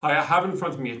I have in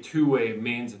front of me a two-way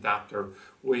mains adapter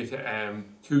with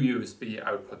two USB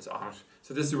outputs on it.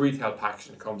 So this is the retail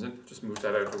packaging it comes in. Just move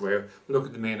that out of the way. We'll look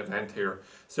at the main event here.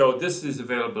 So this is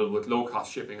available with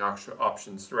low-cost shipping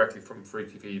options directly from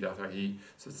freetv.ie.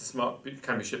 So it's it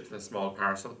can be shipped in a small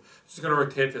parcel. Just going to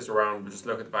rotate this around. We'll just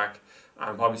look at the back.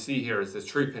 And what we see here is this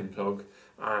 3-pin plug,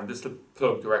 and this will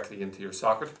plug directly into your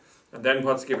socket. And then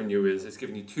what's giving you is it's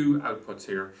giving you two outputs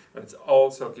here, and it's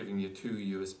also giving you two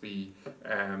USB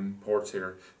ports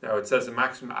here. Now it says a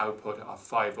maximum output of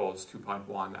 5 volts,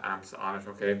 2.1 amps on it,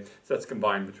 okay? So that's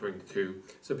combined between the two.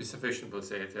 So it'll be sufficient, we'll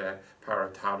say, to power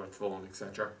a tablet, phone,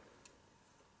 etc.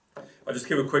 I'll just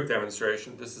give a quick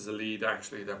demonstration. This is a lead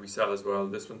actually that we sell as well.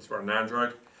 This one's for an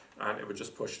Android, and it would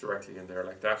just push directly in there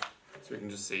like that. So we can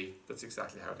just see that's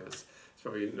exactly how it is. It's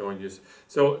probably no one use.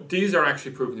 So these are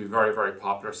actually proving to be very, very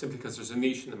popular simply because there's a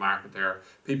niche in the market there.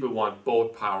 People want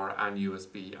both power and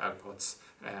USB outputs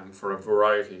for a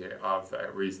variety of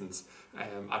reasons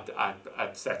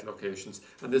at set locations.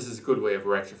 And this is a good way of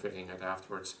retrofitting it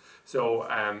afterwards. So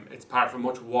it's part of a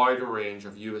much wider range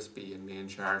of USB and main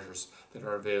chargers that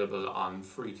are available on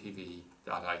freetv.ie.